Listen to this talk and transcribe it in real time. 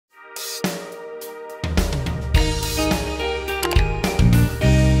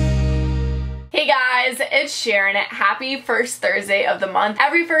it's Sharon. Happy first Thursday of the month.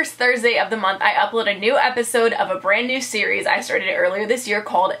 Every first Thursday of the month, I upload a new episode of a brand new series I started earlier this year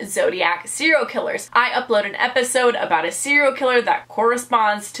called Zodiac Serial Killers. I upload an episode about a serial killer that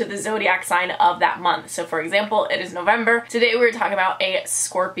corresponds to the zodiac sign of that month. So for example, it is November. Today we're talking about a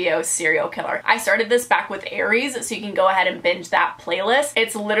Scorpio serial killer. I started this back with Aries, so you can go ahead and binge that playlist.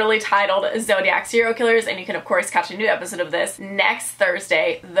 It's literally titled Zodiac Serial Killers, and you can of course catch a new episode of this next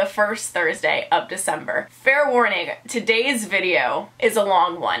Thursday, the first Thursday of December. Fair warning, today's video is a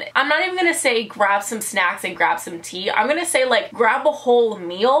long one. I'm not even gonna say grab some snacks and grab some tea. I'm gonna say like grab a whole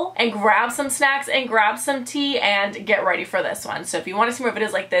meal and grab some snacks and grab some tea and get ready for this one. So if you want to see more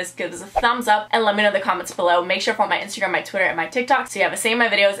videos like this, give us a thumbs up and let me know in the comments below. Make sure to follow my Instagram, my Twitter, and my TikTok so you have a say in my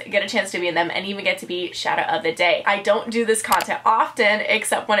videos, get a chance to be in them, and even get to be shout out of the day. I don't do this content often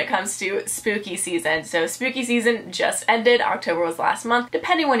except when it comes to spooky season. So spooky season just ended. October was last month.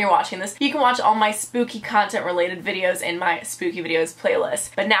 Depending when you're watching this, you can watch all my spooky content related videos in my spooky videos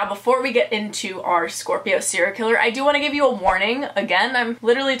playlist. But now before we get into our Scorpio serial killer, I do want to give you a warning. Again, I'm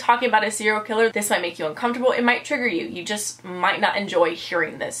literally talking about a serial killer. This might make you uncomfortable. It might trigger you. You just might not enjoy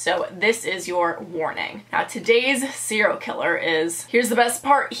hearing this. So this is your warning. Now today's serial killer is, here's the best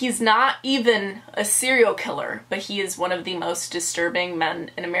part, he's not even a serial killer, but he is one of the most disturbing men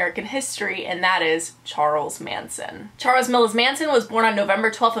in American history, and that is Charles Manson. Charles Mills Manson was born on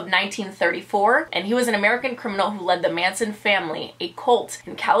November 12th of 1934, and he was an American criminal who led the Manson family, a cult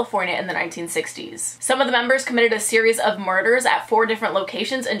in California in the 1960s. Some of the members committed a series of murders at 4 different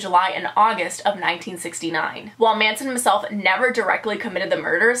locations in July and August of 1969. While Manson himself never directly committed the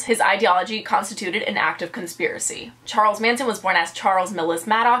murders, his ideology constituted an act of conspiracy. Charles Manson was born as Charles Millis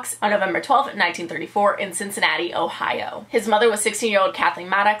Maddox on November 12th, 1934 in Cincinnati, Ohio. His mother was 16-year-old Kathleen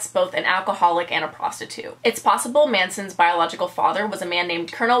Maddox, both an alcoholic and a prostitute. It's possible Manson's biological father was a man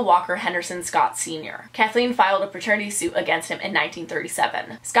named Colonel Walker Henderson Scott Sr. Kathleen filed a paternity suit against him in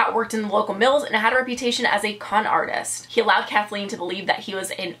 1937. Scott worked in the local mills and had a reputation as a con artist. He allowed Kathleen to believe that he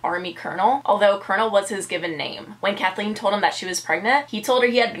was an army colonel, although colonel was his given name. When Kathleen told him that she was pregnant, he told her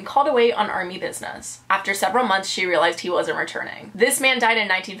he had been called away on army business. After several months, she realized he wasn't returning. This man died in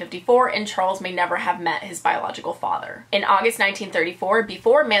 1954, and Charles may never have met his biological father. In August 1934,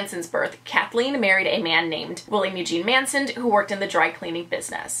 before Manson's birth, Kathleen married a man named William Eugene Manson, who worked in the dry cleaning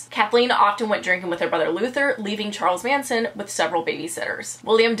business. Kathleen often went drinking with her brother Luther, leaving Charles Manson with several babysitters.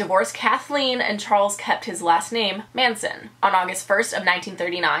 William divorced Kathleen, and Charles kept his last name, Manson. On August 1st of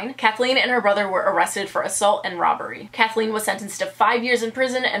 1939, Kathleen and her brother were arrested for assault and robbery. Kathleen was sentenced to 5 years in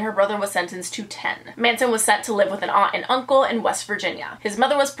prison, and her brother was sentenced to 10. Manson was sent to live with an aunt and uncle in West Virginia. His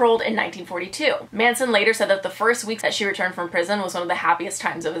mother was paroled in 1942. Manson later said that the first week that she returned from prison was one of the happiest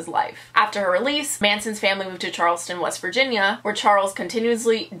times of his life. After her release, Manson's family moved to Charleston, West Virginia, where Charles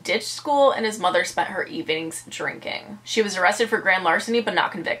continuously ditched school and his mother spent her evenings drinking. She was arrested for grand larceny but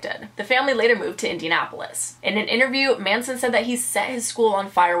not convicted. The family later moved to Indianapolis. In an interview, Manson said that he set his school on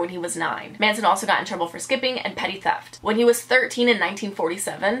fire when he was 9. Manson also got in trouble for skipping and petty theft. When he was 13 in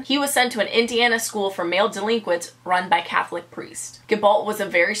 1947, he was sent to an Indiana school for male delinquents run by Catholic priests. Gibalt was a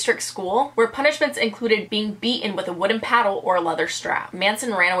very strict school where punishments included being beaten with a wooden paddle or a leather strap.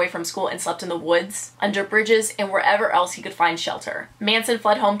 Manson ran away from school and slept in the woods, under bridges, and wherever else he could find shelter. Manson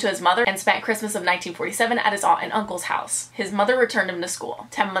fled home to his mother and spent Christmas of 1947 at his aunt and uncle's house. His mother returned him to school.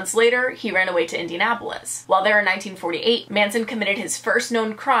 10 months later, he ran away to Indianapolis. While there in 1948, Manson committed his first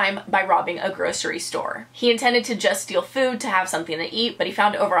known crime by robbing a grocery store. He intended to just steal food to have something to eat, but he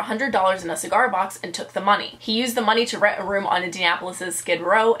found over $100 in a cigar box and took the money. He used the money to rent a room on Indianapolis's Skid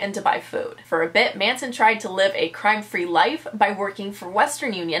Row and to buy food. For a bit, Manson tried to live a crime-free life by working for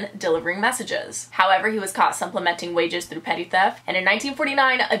Western Union delivering messages. However, he was caught supplementing wages through petty theft, and in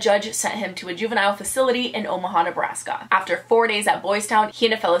 1949, a judge sent him to a juvenile facility in Omaha, Nebraska. After 4 days at Boys Town, he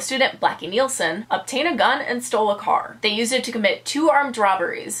and a fellow student, Blackie Nielsen, obtained a gun and stole a car. They used it to commit 2 armed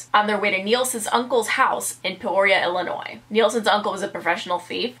robberies on their way to Nielsen's uncle's house in Peoria, Illinois. Nielsen's uncle was a professional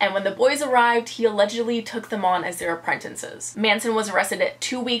thief, and when the boys arrived, he allegedly took them on as their apprentices. Manson was arrested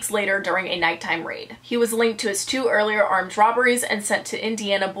 2 weeks later during a nighttime raid. He was linked to his 2 earlier armed robberies and sent to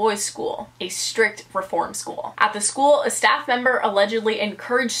Indiana Boys School, a strict reform school. At the school, a staff member allegedly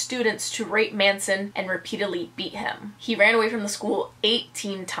encouraged students to rape Manson and repeatedly beat him. He ran away from the school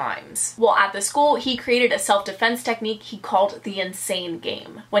 18 times. While at the school, he created a self-defense technique he called the insane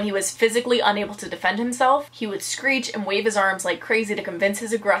game. When he was physically unable to defend himself, he would screech and wave his arms like crazy to convince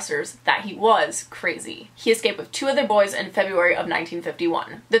his aggressors that he was crazy. He escaped with 2 other boys in February of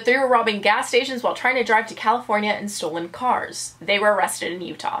 1951. The 3 were robbing gas stations while trying to drive to California in stolen cars. They were arrested in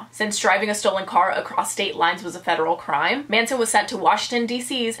Utah. Since driving a stolen car across state lines was a federal crime, Manson was sent to Washington,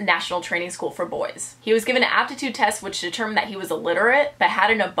 D.C.'s National Training School school for boys. He was given an aptitude test which determined that he was illiterate, but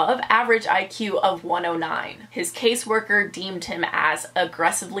had an above average IQ of 109. His caseworker deemed him as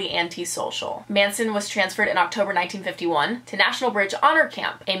aggressively antisocial. Manson was transferred in October 1951 to National Bridge Honor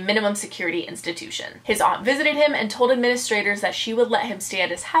Camp, a minimum security institution. His aunt visited him and told administrators that she would let him stay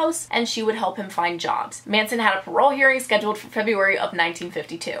at his house and she would help him find jobs. Manson had a parole hearing scheduled for February of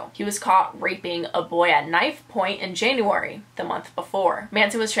 1952. He was caught raping a boy at knife point in January, the month before.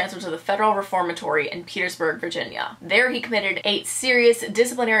 Manson was transferred to the Federal Reformatory in Petersburg, Virginia. There he committed 8 serious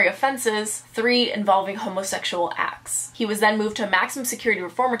disciplinary offenses, 3 involving homosexual acts. He was then moved to a maximum security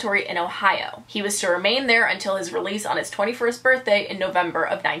reformatory in Ohio. He was to remain there until his release on his 21st birthday in November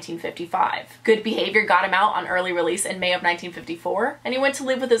of 1955. Good behavior got him out on early release in May of 1954, and he went to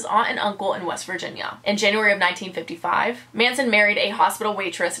live with his aunt and uncle in West Virginia. In January of 1955, Manson married a hospital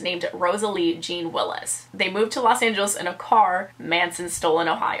waitress named Rosalie Jean Willis. They moved to Los Angeles in a car Manson stole in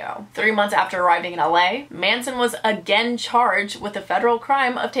Ohio. 3 months after arriving in LA, Manson was again charged with the federal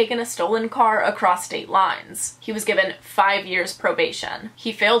crime of taking a stolen car across state lines. He was given 5 years probation.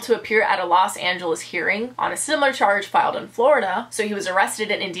 He failed to appear at a Los Angeles hearing on a similar charge filed in Florida, so he was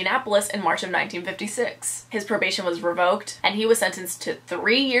arrested in Indianapolis in March of 1956. His probation was revoked, and he was sentenced to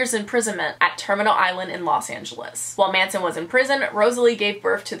 3 years imprisonment at Terminal Island in Los Angeles. While Manson was in prison, Rosalie gave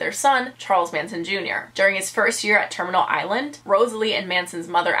birth to their son, Charles Manson Jr. During his first year at Terminal Island, Rosalie and Manson's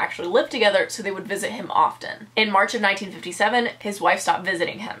mother actually lived together, so they would visit him often. In March of 1957, his wife stopped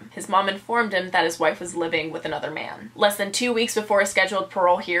visiting him. His mom informed him that his wife was living with another man. Less than 2 weeks before a scheduled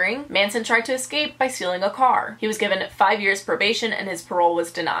parole hearing, Manson tried to escape by stealing a car. He was given 5 years probation and his parole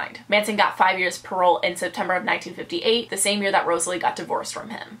was denied. Manson got 5 years parole in September of 1958, the same year that Rosalie got divorced from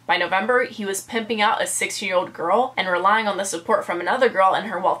him. By November, he was pimping out a 16-year-old girl and relying on the support from another girl and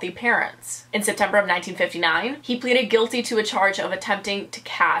her wealthy parents. In September of 1959, he pleaded guilty to a charge of attempting to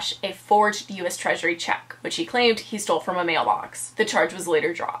cash a forged U.S. Treasury check, which he claimed he stole from a mailbox. The charge was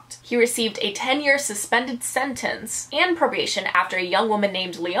later dropped. He received a 10-year suspended sentence and probation after a young woman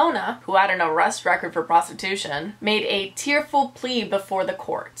named Leona, who had an arrest record for prostitution, made a tearful plea before the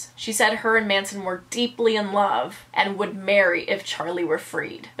court. She said her and Manson were deeply in love and would marry if Charlie were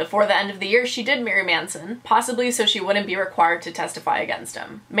freed. Before the end of the year, she did marry Manson, possibly so she wouldn't be required to testify against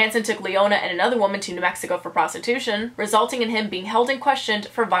him. Manson took Leona and another woman to New Mexico for prostitution, resulting in him being held and questioned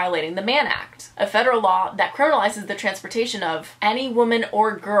for violating the Mann Act, a federal law that criminalizes the transportation of any woman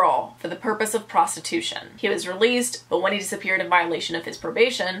or girl for the purpose of prostitution. He was released, but when he disappeared in violation of his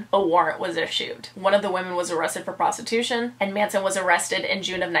probation, a warrant was issued. One of the women was arrested for prostitution, and Manson was arrested in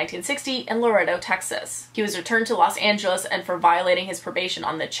June of 1960 in Laredo, Texas. He was returned to Los Angeles, and for violating his probation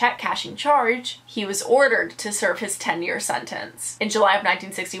on the check cashing charge, he was ordered to serve his 10-year sentence. In July of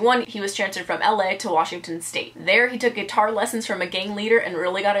 1961, he was transferred from LA to Washington State. There, he took guitar lessons from a gang leader and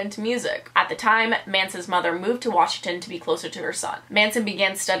really got into music. At the time, Manson's mother moved to Washington to be closer to her son. Manson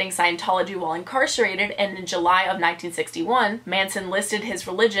began studying Scientology while incarcerated, and in July of 1961, Manson listed his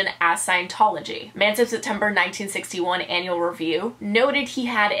religion as Scientology. Manson's September 1961 annual review noted he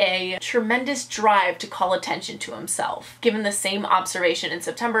had a tremendous drive to call attention to himself, given the same observation in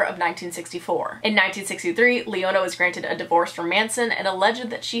September of 1964. In 1963, Leona was granted a divorce from Manson and alleged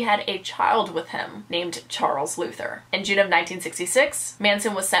that she had a child with him named Charles Luther. In June of 1966,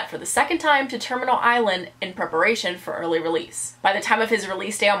 Manson was sent for the second time to Terminal Island in preparation for early release. By the time of his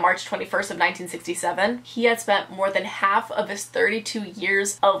release day on March 21st of 1967, he had spent more than half of his 32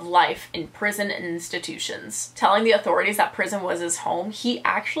 years of life in prison and institutions. Telling the authorities that prison was his home, he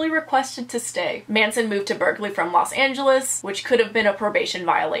actually requested to stay. Manson moved to Berkeley from Los Angeles, which could have been a probation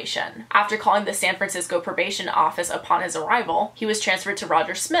violation. After calling the San Francisco probation office upon his arrival, he was transferred to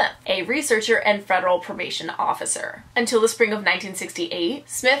Roger Smith, a researcher and federal probation officer. Until the spring of 1968,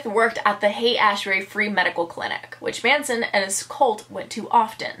 Smith worked at the Haight-Ashbury Free Medical Clinic, which Manson and his cult went to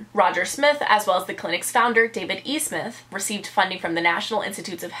often. Roger Smith, as well as the clinic's founder, David E. Smith, received funding from the National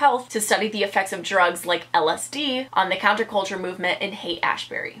Institutes of Health to study the effects of drugs like LSD on the counterculture movement in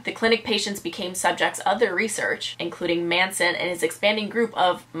Haight-Ashbury. The clinic patients became subjects of their research, including Manson and his expanding group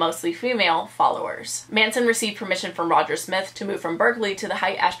of mostly female followers. Manson received permission from Roger Smith to move from Berkeley to the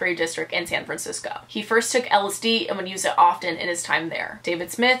Haight-Ashbury district in San Francisco. He first took LSD and would use it often in his time there.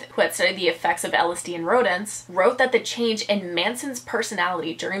 David Smith, who had studied the effects of LSD in rodents, wrote that the change in Manson's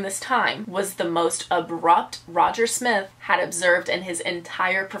personality during this time was the most abrupt Roger Smith had observed in his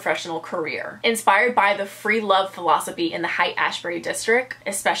entire professional career. Inspired by the free love philosophy in the Haight-Ashbury district,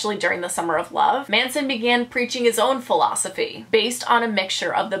 especially during the Summer of Love, Manson began preaching his own philosophy, based on a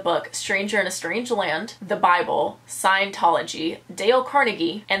mixture of the book Stranger in a Strange Land, the Bible, Scientology, Dale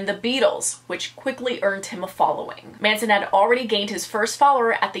Carnegie, and the Beatles, which quickly earned him a following. Manson had already gained his first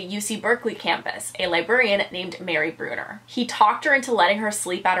follower at the UC Berkeley campus, a librarian named Mary Bruner. He talked her into letting her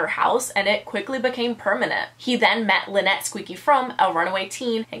sleep at her house, and it quickly became permanent. He then met Lynette Squeaky Frum, a runaway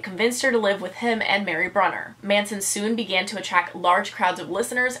teen, and convinced her to live with him and Mary Brunner. Manson soon began to attract large crowds of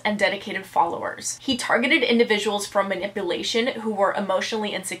listeners and dedicated followers. He targeted individuals from manipulation who were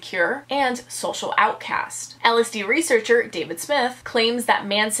emotionally insecure and social outcast. LSD researcher David Smith claims that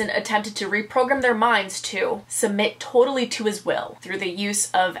Manson attempted to reprogram their minds to submit totally to his will through the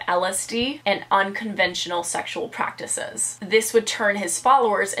use of LSD and unconventional sexual practices. This would turn his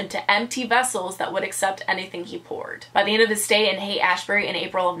followers into empty vessels that would accept anything he poured. By the end of his stay in Haight-Ashbury in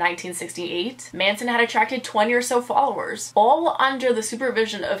April of 1968, Manson had attracted 20 or so followers, all under the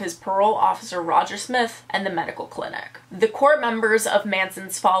supervision of his parole officer Roger Smith and the medical clinic. The core members of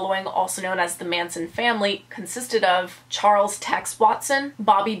Manson's following, also known as the Manson family, consisted of Charles Tex Watson,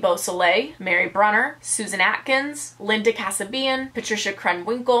 Bobby Beausoleil, Mary Brunner, Susan Atkins, Linda Kasabian, Patricia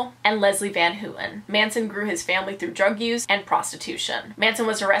Krenwinkel, and Leslie Van Houten. Manson grew his family through drug use and prostitution. Manson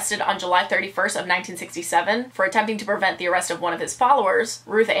was arrested on July 31st of 1967 for attempting to prevent the arrest of one of his followers,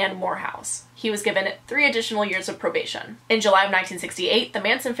 Ruth Ann Morehouse. He was given 3 additional years of probation. In July of 1968, the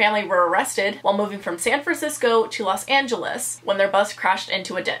Manson family were arrested while moving from San Francisco to Los Angeles when their bus crashed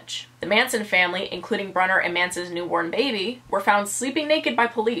into a ditch. The Manson family, including Brunner and Manson's newborn baby, were found sleeping naked by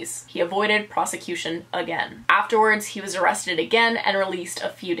police. He avoided prosecution again. Afterwards, he was arrested again and released a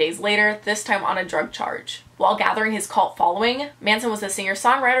few days later, this time on a drug charge. While gathering his cult following, Manson was a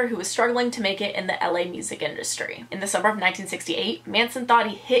singer-songwriter who was struggling to make it in the LA music industry. In the summer of 1968, Manson thought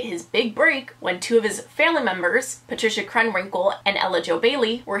he hit his big break when 2 of his family members, Patricia Krenwinkel and Ella Jo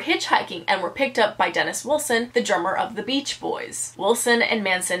Bailey, were hitchhiking and were picked up by Dennis Wilson, the drummer of the Beach Boys. Wilson and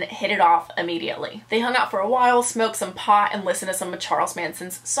Manson hit it off immediately. They hung out for a while, smoked some pot, and listened to some of Charles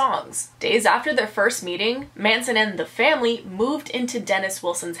Manson's songs. Days after their first meeting, Manson and the family moved into Dennis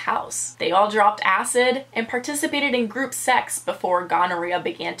Wilson's house. They all dropped acid and participated in group sex before gonorrhea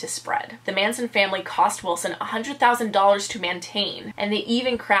began to spread. The Manson family cost Wilson $100,000 to maintain, and they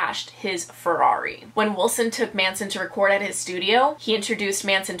even crashed his Ferrari. When Wilson took Manson to record at his studio, he introduced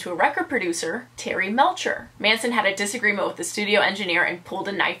Manson to a record producer, Terry Melcher. Manson had a disagreement with the studio engineer and pulled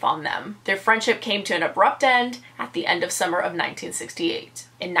a knife on them. Their friendship came to an abrupt end at the end of summer of 1968.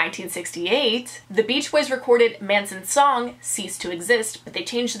 In 1968, the Beach Boys recorded Manson's song, Cease to Exist, but they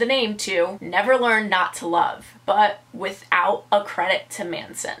changed the name to Never Learn Not to Love, but without a credit to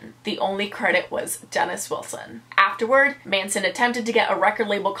Manson. The only credit was Dennis Wilson. Afterward, Manson attempted to get a record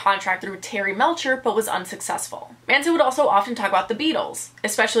label contract through Terry Melcher, but was unsuccessful. Manson would also often talk about the Beatles,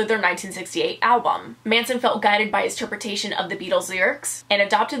 especially their 1968 album. Manson felt guided by his interpretation of the Beatles' lyrics and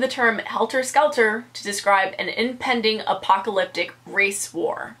adopted the term Helter Skelter to describe an impending apocalyptic race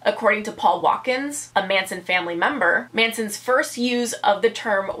war. According to Paul Watkins, a Manson family member, Manson's first use of the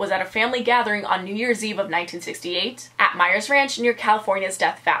term was at a family gathering on New Year's Eve of 1968 at Myers Ranch near California's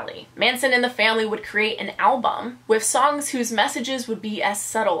Death Valley. Manson and the family would create an album with songs whose messages would be as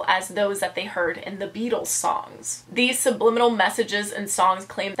subtle as those that they heard in the Beatles songs. These subliminal messages and songs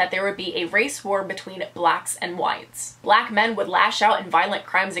claimed that there would be a race war between blacks and whites. Black men would lash out in violent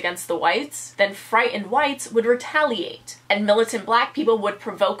crimes against the whites, then frightened whites would retaliate, and militant black people would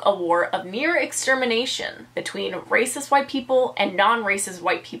provoke a war of near extermination between racist white people and non-racist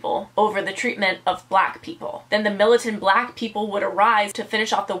white people over the treatment of black people. Then the militant black people would arise to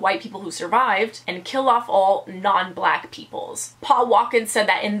finish off the white people who survived and kill off all non-black peoples. Paul Watkins said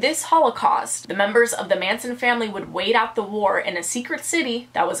that in this Holocaust, the members of the Manson family would wait out the war in a secret city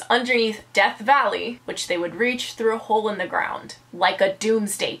that was underneath Death Valley, which they would reach through a hole in the ground, like a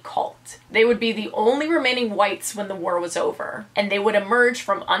doomsday cult. They would be the only remaining whites when the war was over, and they would emerge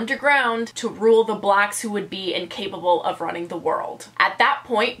from underground to rule the blacks who would be incapable of running the world. At that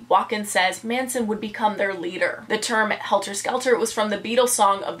point, Watkins says Manson would become their leader. The term Helter Skelter was from the Beatles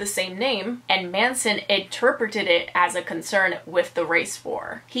song of the same name, and Manson interpreted it as a concern with the race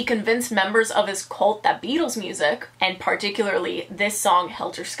war. He convinced members of his cult that Beatles music, and particularly this song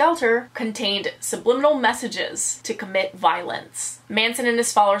Helter Skelter, contained subliminal messages to commit violence. Manson and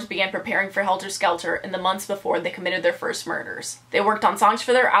his followers began preparing for Helter Skelter in the months before they committed their first murders. They worked on songs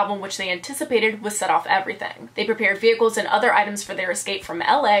for their album which they anticipated would set off everything. They prepared vehicles and other items for their escape from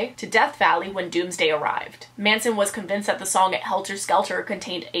LA to Death Valley when doomsday they arrived. Manson was convinced that the song Helter Skelter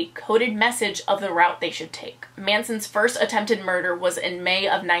contained a coded message of the route they should take. Manson's first attempted murder was in May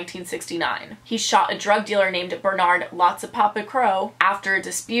of 1969. He shot a drug dealer named Bernard Lotzapapa Crow after a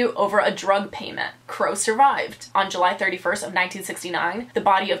dispute over a drug payment. Crow survived. On July 31st of 1969, the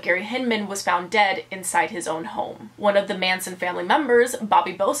body of Gary Hinman was found dead inside his own home. One of the Manson family members,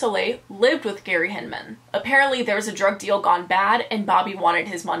 Bobby Beausoleil, lived with Gary Hinman. Apparently, there was a drug deal gone bad and Bobby wanted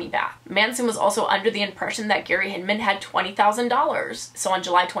his money back. Manson was also under the impression that Gary Hinman had $20,000. So on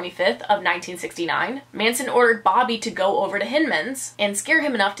July 25th of 1969, Manson ordered Bobby to go over to Hinman's and scare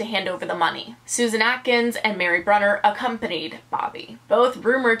him enough to hand over the money. Susan Atkins and Mary Brunner accompanied Bobby, both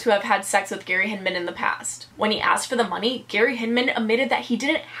rumored to have had sex with Gary Hinman in the past. When he asked for the money, Gary Hinman admitted that he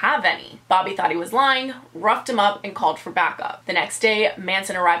didn't have any. Bobby thought he was lying, roughed him up, and called for backup. The next day,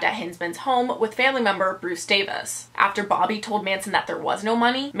 Manson arrived at Hinman's home with family member Bruce Davis. After Bobby told Manson that there was no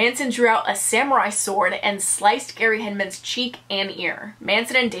money, Manson drew out a samurai sword and sliced Gary Hinman's cheek and ear.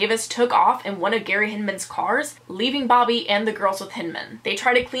 Manson and Davis took off in one of Gary Hinman's cars, leaving Bobby and the girls with Hinman. They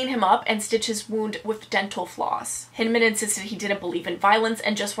tried to clean him up and stitch his wound with dental floss. Hinman insisted he didn't believe in violence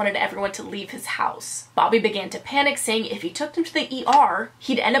and just wanted everyone to leave his house. Bobby began to panic, saying if he took him to the ER,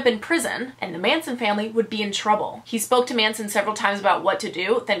 he'd end up in prison and the Manson family would be in trouble. He spoke to Manson several times about what to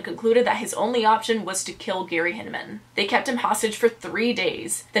do, then concluded that his only option was to kill Gary Hinman. They kept him hostage for 3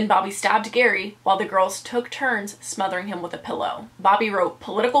 days. Then Bobby stabbed Gary while the girls took turns smothering him with a pillow. Bobby wrote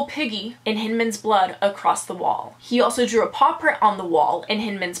 "Political Piggy" in Hinman's blood across the wall. He also drew a paw print on the wall in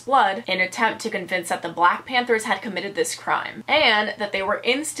Hinman's blood in an attempt to convince that the Black Panthers had committed this crime and that they were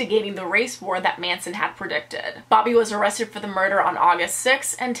instigating the race war that Manson had predicted. Bobby was arrested for the murder on August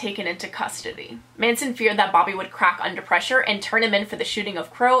 6 and taken into custody. Manson feared that Bobby would crack under pressure and turn him in for the shooting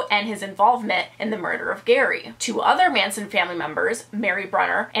of Crow and his involvement in the murder of Gary. 2 other Manson family members, Mary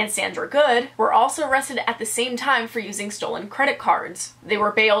Brunner and Sandra Good, were also arrested at the same time for using stolen credit cards. They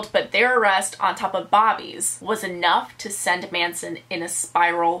were bailed, but their arrest on top of Bobby's was enough to send Manson in a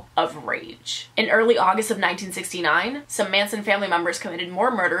spiral of rage. In early August of 1969, some Manson family members committed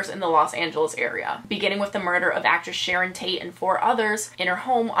more murders in the Los Angeles area, beginning with the murder of actress Sharon Tate and 4 others in her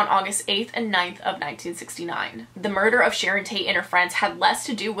home on August 8th and 9th of 1969. The murder of Sharon Tate and her friends had less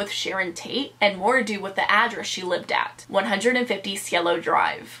to do with Sharon Tate and more to do with the address she lived at, 150 Cielo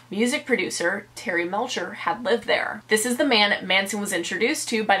Drive. Music producer Terry Melcher had lived there. This is the man Manson was introduced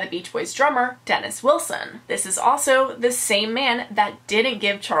to by the Beach Boys drummer Dennis Wilson. This is also the same man that didn't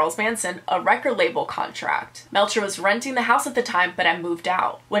give Charles Manson a record label contract. Melcher was renting the house at the time but had moved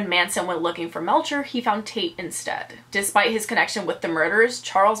out. When Manson went looking for Melcher, he found Tate instead. Despite his connection with the murders,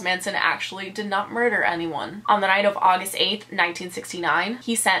 Charles Manson actually did not murder anyone. On the night of August 8th, 1969,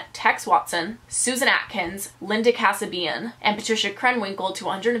 he sent Tex Watson, Susan Atkins, Linda Kasabian, and Patricia Krenwinkel to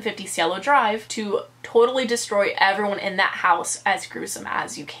 150 Cielo Drive to totally destroy everyone in that house as gruesome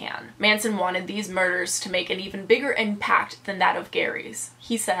as you can. Manson wanted these murders to make an even bigger impact than that of Gary's.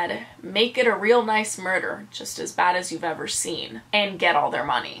 He said, "Make it a real nice murder, just as bad as you've ever seen, and get all their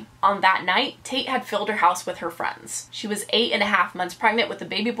money." On that night, Tate had filled her house with her friends. She was 8.5 months pregnant with a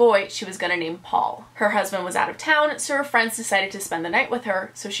baby boy she was gonna name Paul. Her husband was out of town, so her friends decided to spend the night with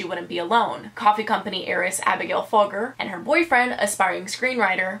her so she wouldn't be alone. Coffee company heiress Abigail Folger and her boyfriend, aspiring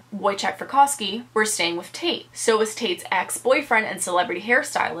screenwriter Wojciech Frykowski, were staying with Tate. So was Tate's ex-boyfriend and celebrity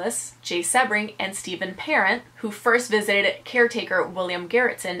hairstylist, Jay Sebring, and Stephen Parent, who first visited caretaker William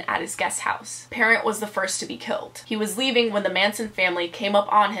Garrettson at his guest house. Parent was the first to be killed. He was leaving when the Manson family came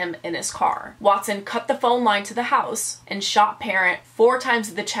up on him in his car. Watson cut the phone line to the house and shot Parent 4 times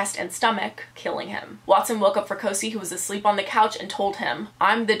in the chest and stomach, killing him. Watson woke up Frykowski, who was asleep on the couch, and told him,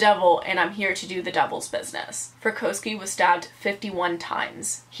 "I'm the devil and I'm here to do the devil's business." Frykowski was stabbed 51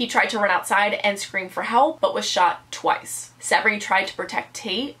 times. He tried to run outside and scream for help, but was shot twice. Sebring tried to protect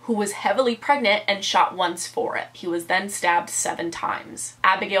Tate, who was heavily pregnant, and shot once for it. He was then stabbed 7 times.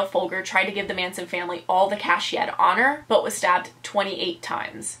 Abigail Folger tried to give the Manson family all the cash she had on her, but was stabbed 28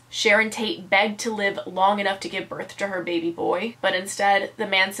 times. Sharon Tate begged to live long enough to give birth to her baby boy, but instead, the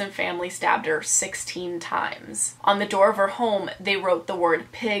Manson family stabbed her 16 times. On the door of her home, they wrote the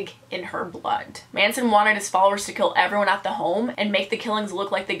word "pig" in her blood. Manson wanted his followers to kill everyone at the home and make the killings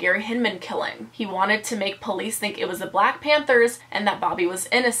look like the Gary Hinman killing. He wanted to make police think it was the Black Panthers and that Bobby was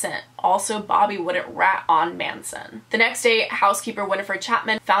innocent. Also, Bobby wouldn't rat on Manson. The next day, housekeeper Winifred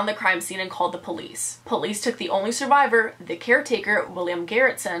Chapman found the crime scene and called the police. Police took the only survivor, the caretaker, William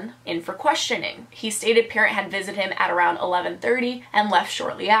Garrettson, in for questioning. He stated Parent had visited him at around 11:30 and left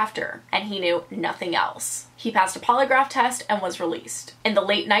shortly after, and he knew nothing else. He passed a polygraph test and was released. In the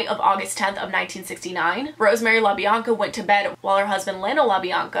late night of August 10th of 1969, Rosemary LaBianca went to bed while her husband Leno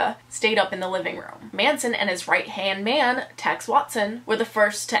LaBianca stayed up in the living room. Manson and his right-hand man, Tex Watson, were the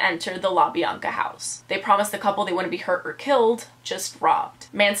first to enter the LaBianca house. They promised the couple they wouldn't be hurt or killed, just robbed.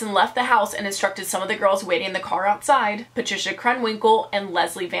 Manson left the house and instructed some of the girls waiting in the car outside, Patricia Krenwinkel and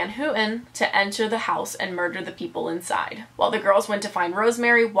Leslie Van Houten, to enter the house and murder the people inside. While the girls went to find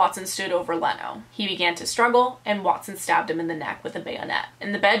Rosemary, Watson stood over Leno. He began to struggle, and Watson stabbed him in the neck with a bayonet.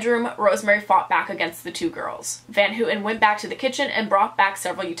 In the bedroom, Rosemary fought back against the two girls. Van Houten went back to the kitchen and brought back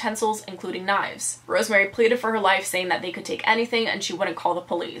several utensils, including knives. Rosemary pleaded for her life, saying that they could take anything and she wouldn't call the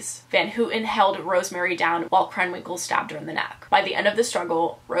police. Van Houten held Rosemary down while Krenwinkel stabbed her in the neck. By the end of the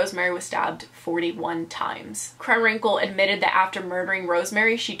struggle, Rosemary was stabbed 41 times. Krenwinkel admitted that after murdering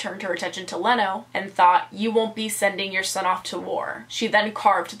Rosemary, she turned her attention to Leno and thought, "You won't be sending your son off to war." She then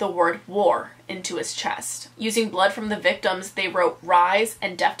carved the word war into his chest. Using blood from the victims, they wrote "Rise"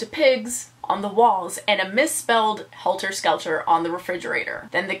 and "Deaf to Pigs" on the walls and a misspelled Helter Skelter on the refrigerator.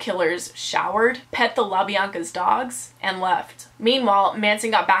 Then the killers showered, pet the LaBianca's dogs, and left. Meanwhile,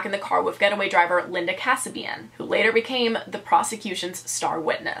 Manson got back in the car with getaway driver Linda Kasabian, who later became the prosecution's star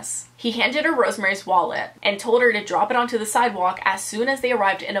witness. He handed her Rosemary's wallet and told her to drop it onto the sidewalk as soon as they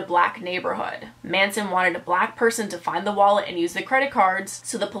arrived in a black neighborhood. Manson wanted a black person to find the wallet and use the credit cards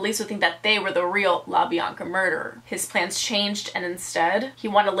so the police would think that they were the real LaBianca murderer. His plans changed, and instead, he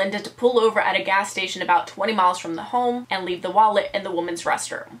wanted Linda to pull over at a gas station about 20 miles from the home and leave the wallet in the woman's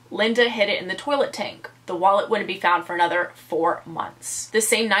restroom. Linda hid it in the toilet tank. The wallet wouldn't be found for another 4 months. The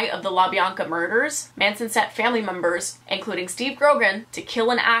same night of the LaBianca murders, Manson sent family members, including Steve Grogan, to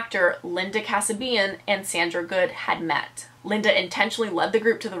kill an actor Linda Kasabian and Sandra Good had met. Linda intentionally led the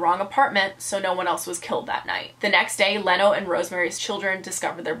group to the wrong apartment so no one else was killed that night. The next day, Leno and Rosemary's children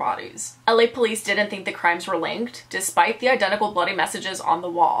discovered their bodies. LA police didn't think the crimes were linked, despite the identical bloody messages on the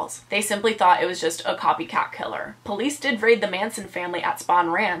walls. They simply thought it was just a copycat killer. Police did raid the Manson family at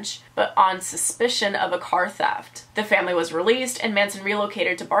Spahn Ranch, but on suspicion of a car theft. The family was released and Manson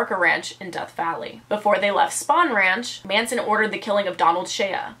relocated to Barker Ranch in Death Valley. Before they left Spahn Ranch, Manson ordered the killing of Donald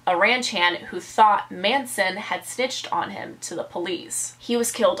Shea, a ranch hand who thought Manson had snitched on him to the police. He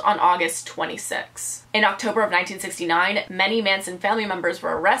was killed on August 26. In October of 1969, many Manson family members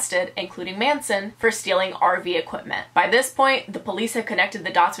were arrested, including Manson, for stealing RV equipment. By this point, the police had connected the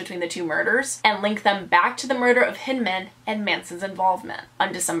dots between the two murders and linked them back to the murder of Hinman and Manson's involvement.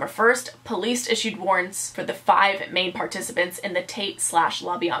 On December 1st, police issued warrants for the 5 main participants in the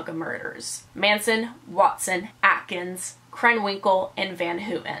Tate/LaBianca murders: Manson, Watson, Atkins, Krenwinkel, and Van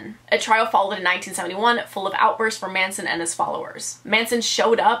Houten. A trial followed in 1971 full of outbursts from Manson and his followers. Manson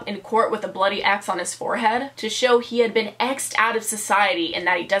showed up in court with a bloody X on his forehead to show he had been X'd out of society and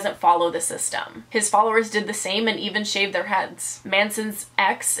that he doesn't follow the system. His followers did the same and even shaved their heads. Manson's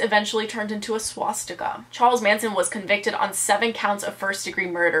X eventually turned into a swastika. Charles Manson was convicted on 7 counts of first-degree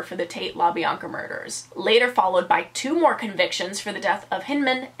murder for the Tate/LaBianca murders, later followed by 2 more convictions for the death of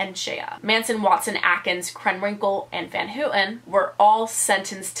Hinman and Shea. Manson, Watson, Atkins, Krenwinkel, and Van Houten were all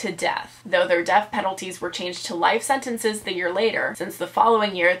sentenced to death, though their death penalties were changed to life sentences the year later, since the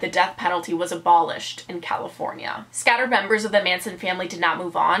following year the death penalty was abolished in California. Scattered members of the Manson family did not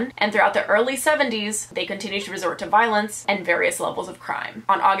move on, and throughout the early 70s, they continued to resort to violence and various levels of crime.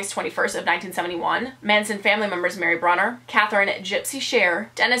 On August 21st of 1971, Manson family members Mary Brunner, Catherine Gypsy Scher,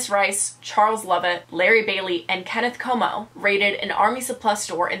 Dennis Rice, Charles Lovett, Larry Bailey, and Kenneth Como raided an Army surplus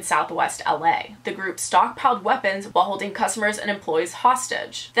store in Southwest LA. The group stockpiled weapons while holding customers and employees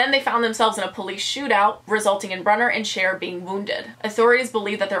hostage. Then they found themselves in a police shootout, resulting in Brunner and Scher being wounded. Authorities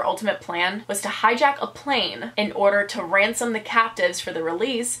believe that their ultimate plan was to hijack a plane in order to ransom the captives for the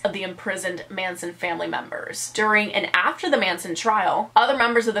release of the imprisoned Manson family members. During and after the Manson trial, other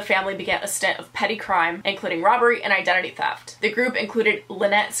members of the family began a stint of petty crime, including robbery and identity theft. The group included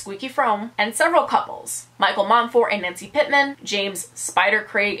Lynette Squeaky Fromme and several couples: Michael Montfort and Nancy Pittman, James Spider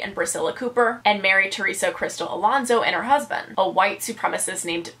Craig and Priscilla Cooper, and Mary Teresa Crystal Alonzo and her husband, a white supremacist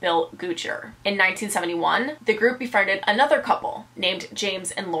named Bill Gucher. In 1971, the group befriended another couple named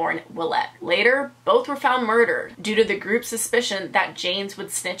James and Lauren Willett. Later, both were found murdered due to the group's suspicion that James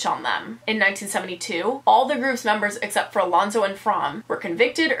would snitch on them. In 1972, all the group's members except for Alonzo and Fromme were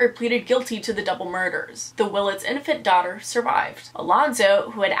convicted or pleaded guilty to the double murders. The Willett's infant daughter survived.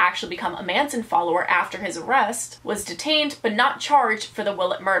 Alonzo, who had actually become a Manson follower after his arrest, was detained but not charged for the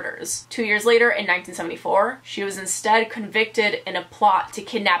Willett murders. 2 years later, in 1974, she was instead instead convicted in a plot to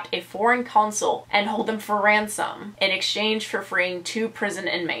kidnap a foreign consul and hold him for ransom in exchange for freeing 2 prison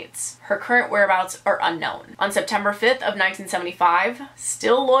inmates. Her current whereabouts are unknown. On September 5th of 1975,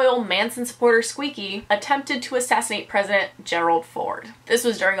 still loyal Manson supporter Squeaky attempted to assassinate President Gerald Ford. This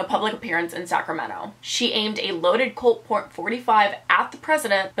was during a public appearance in Sacramento. She aimed a loaded Colt .45 at the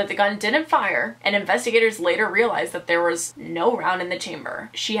president, but the gun didn't fire, and investigators later realized that there was no round in the chamber.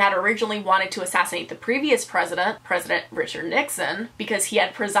 She had originally wanted to assassinate the previous president, President Richard Nixon, because he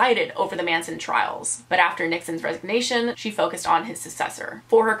had presided over the Manson trials. But after Nixon's resignation, she focused on his successor.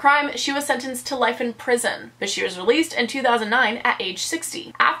 For her crime, she was sentenced to life in prison, but she was released in 2009 at age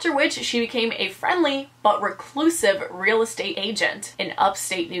 60, after which she became a friendly but reclusive real estate agent in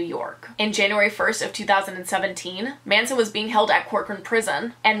upstate New York. In January 1st of 2017, Manson was being held at Corcoran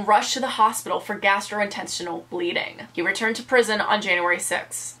Prison and rushed to the hospital for gastrointestinal bleeding. He returned to prison on January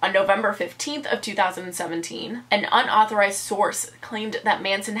 6th. On November 15th of 2017, an unauthorized source claimed that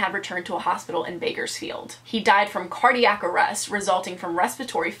Manson had returned to a hospital in Bakersfield. He died from cardiac arrest resulting from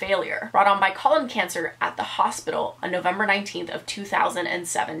respiratory failure brought on by colon cancer at the hospital on November 19th of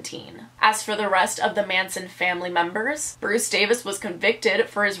 2017. As for the rest of the Manson family members, Bruce Davis was convicted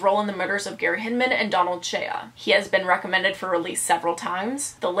for his role in the murders of Gary Hinman and Donald Shea. He has been recommended for release several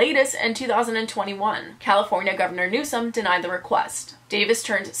times, the latest in 2021. California Governor Newsom denied the request. Davis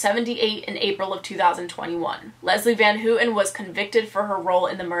turned 78 in April of 2021. Leslie Van Houten was convicted for her role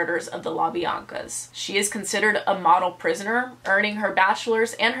in the murders of the LaBiancas. She is considered a model prisoner, earning her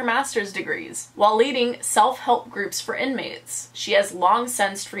bachelor's and her master's degrees, while leading self-help groups for inmates. She has long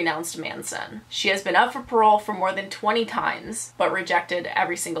since renounced Manson. She has been up for parole for more than 20 times, but rejected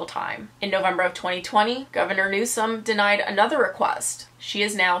every single time. In November of 2020, Governor Newsom denied another request. She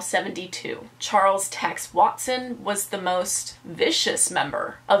is now 72. Charles Tex Watson was the most vicious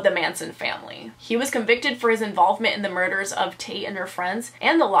member of the Manson family. He was convicted for his involvement in the murders of Tate and her friends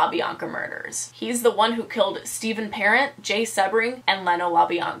and the LaBianca murders. He's the one who killed Stephen Parent, Jay Sebring, and Leno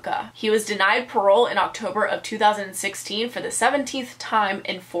LaBianca. He was denied parole in October of 2016 for the 17th time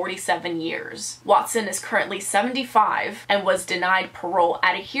in 47 years. Watson is currently 75 and was denied parole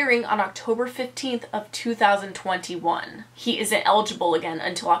at a hearing on October 15th of 2021. He isn't eligible again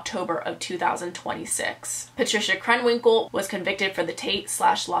until October of 2026. Patricia Krenwinkel was convicted for the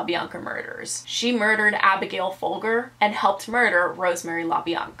Tate/LaBianca murders. She murdered Abigail Folger and helped murder Rosemary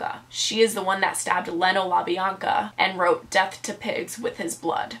LaBianca. She is the one that stabbed Leno LaBianca and wrote "Death to Pigs" with his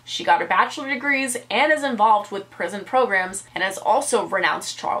blood. She got her bachelor degrees and is involved with prison programs and has also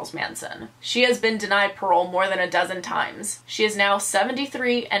renounced Charles Manson. She has been denied parole more than a dozen times. She is now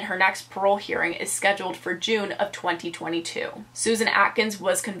 73 and her next parole hearing is scheduled for June of 2022. Susan Atkins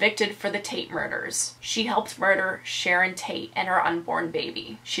was convicted for the Tate murders. She helped murder Sharon Tate and her unborn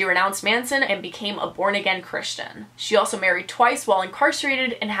baby. She renounced Manson and became a born-again Christian. She also married twice while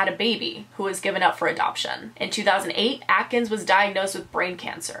incarcerated and had a baby, who was given up for adoption. In 2008, Atkins was diagnosed with brain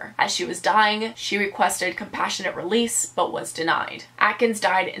cancer. As she was dying, she requested compassionate release, but was denied. Atkins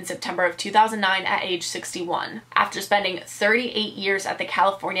died in September of 2009 at age 61, after spending 38 years at the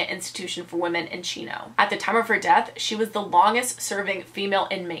California Institution for Women in Chino. At the time of her death, she was the longest-serving female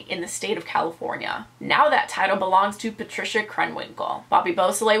inmate in the state of California. Now that title belongs to Patricia Krenwinkel. Bobby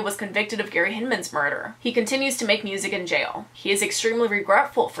Beausoleil was convicted of Gary Hinman's murder. He continues to make music in jail. He is extremely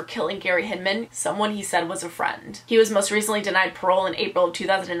regretful for killing Gary Hinman, someone he said was a friend. He was most recently denied parole in April of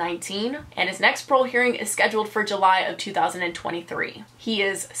 2019, and his next parole hearing is scheduled for July of 2023. He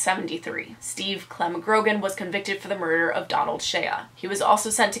is 73. Steve Clem Grogan was convicted for the murder of Donald Shea. He was also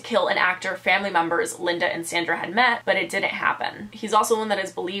sent to kill an actor family members Linda and Sandra had met, but it didn't happen. He's also one that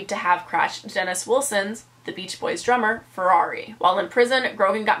is believed to have crashed Dennis Wilson's, the Beach Boys drummer, Ferrari. While in prison,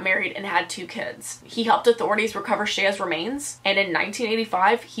 Grogan got married and had 2 kids. He helped authorities recover Shea's remains, and in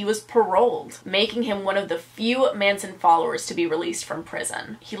 1985, he was paroled, making him one of the few Manson followers to be released from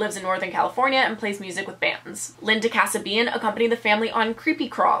prison. He lives in Northern California and plays music with bands. Linda Kasabian accompanied the family on creepy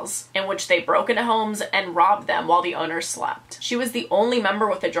crawls, in which they broke into homes and robbed them while the owners slept. She was the only member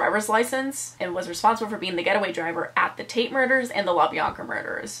with a driver's license and was responsible for being the getaway driver at the Tate murders and the LaBianca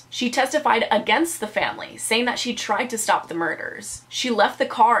murders. She testified against the family, saying that she tried to stop the murders. She left the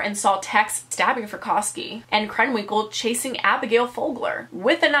car and saw Tex stabbing Frykowski and Krenwinkel chasing Abigail Folger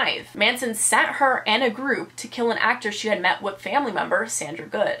with a knife. Manson sent her and a group to kill an actor she had met with family member Sandra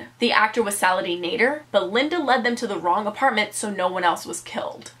Good. The actor was Saladin Nader, but Linda led them to the wrong apartment so no one else was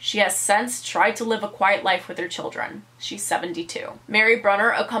killed. She has since tried to live a quiet life with her children. She's 72. Mary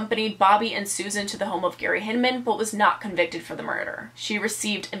Brunner accompanied Bobby and Susan to the home of Gary Hinman, but was not convicted for the murder. She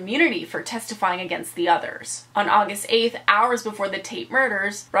received immunity for testifying against the others. On August 8th, hours before the Tate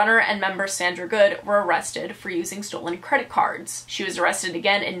murders, Brunner and member Sandra Good were arrested for using stolen credit cards. She was arrested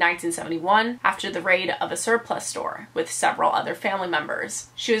again in 1971 after the raid of a surplus store with several other family members.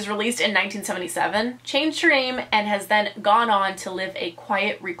 She was released in 1977, changed her name, and has then gone on to live a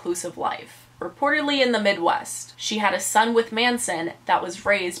quiet, reclusive life, reportedly in the Midwest. She had a son with Manson that was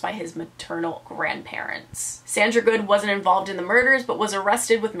raised by his maternal grandparents. Sandra Good wasn't involved in the murders, but was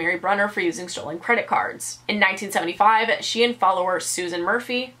arrested with Mary Brunner for using stolen credit cards. In 1975, she and follower Susan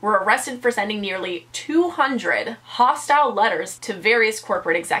Murphy were arrested for sending nearly 200 hostile letters to various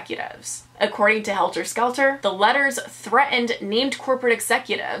corporate executives. According to Helter Skelter, the letters threatened named corporate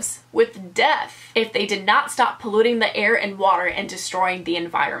executives with death if they did not stop polluting the air and water and destroying the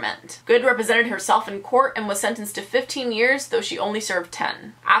environment. Good represented herself in court and was sentenced to 15 years, though she only served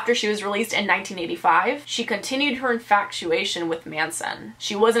 10. After she was released in 1985, she continued her infatuation with Manson.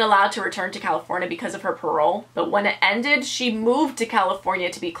 She wasn't allowed to return to California because of her parole, but when it ended, she moved to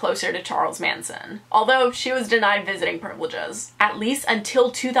California to be closer to Charles Manson, although she was denied visiting privileges. At least until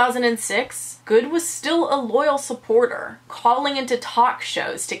 2006, Good was still a loyal supporter, calling into talk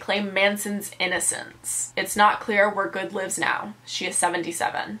shows to claim Manson's innocence. It's not clear where Good lives now. She is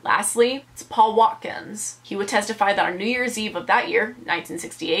 77. Lastly, it's Paul Watkins. He would testify that on New Year's Eve of that year,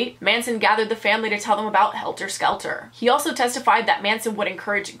 1968, Manson gathered the family to tell them about Helter Skelter. He also testified that Manson would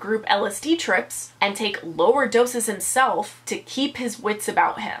encourage group LSD trips and take lower doses himself to keep his wits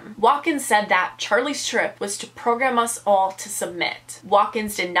about him. Watkins said that Charlie's trip was to program us all to submit.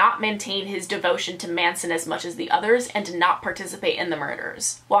 Watkins did not maintain his devotion to Manson as much as the others and did not participate in the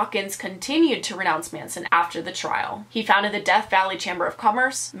murders. Watkins continued to renounce Manson after the trial. He founded the Death Valley Chamber of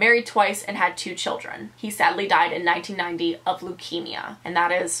Commerce, married twice, and had 2 children. He sadly died in 1990 of leukemia. And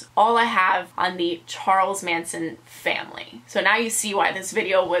that is all I have on the Charles Manson family. So now you see why this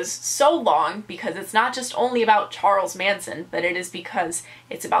video was so long, because it's not just only about Charles Manson, but it is because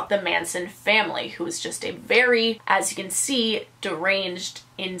it's about the Manson family, who is just a very, as you can see, deranged,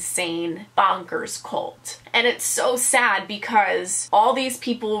 insane, bonkers cult. And it's so sad because all these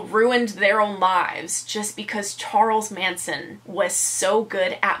people ruined their own lives just because Charles Manson was so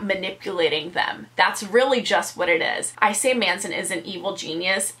good at manipulating them. That's really just what it is. I say Manson is an evil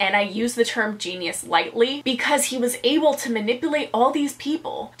genius, and I use the term genius lightly because he was able to manipulate all these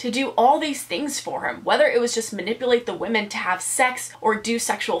people to do all these things for him, whether it was just manipulate the women to have sex or do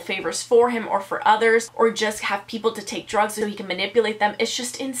sexual favors for him or for others, or just have people to take drugs so he can manipulate them. It's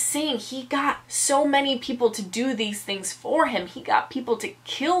just insane. He got so many people to do these things for him. He got people to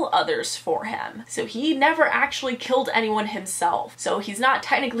kill others for him. So he never actually killed anyone himself. So he's not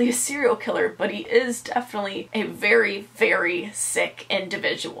technically a serial killer, but he is definitely a very, very sick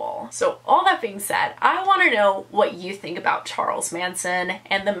individual. So all that being said, I want to know what you think about Charles Manson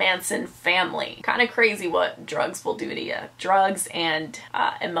and the Manson family. Kind of crazy what drugs will do to you. Drugs and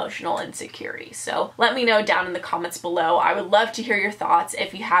emotional insecurity. So let me know down in the comments below. I would love to hear your thoughts.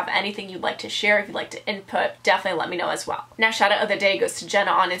 If you have anything you'd like to share, if you'd like to input, definitely let me know as well. Now, shout out of the day goes to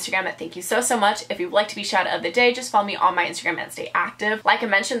Jenna on Instagram. Thank you so much. If you'd like to be shout out of the day, just follow me on my Instagram and stay active. Like I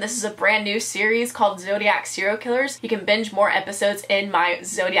mentioned, this is a brand new series called Zodiac Serial Killers. You can binge more episodes in my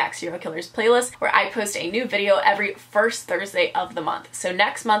Zodiac Serial Killers playlist, where I post a new video every first Thursday of the month. So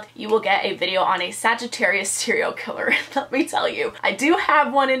next month, you will get a video on a Sagittarius serial killer. Let me tell you, I do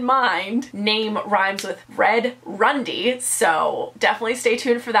have one in mind. Name rhymes with Red Rundy, so definitely stay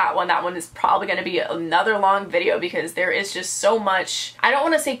tuned for that one. That one is probably going to be another long video because there is just so much, I don't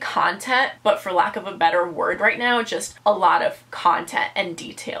want to say content, but for lack of a better word right now, just a lot of content and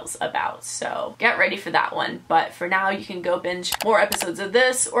details about. So get ready for that one. But for now, you can go binge more episodes of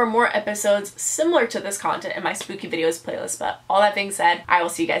this or more episodes similar to this content in my spooky videos playlist. But all that being said, I will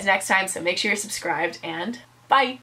see you guys next time. So make sure you're subscribed and bye.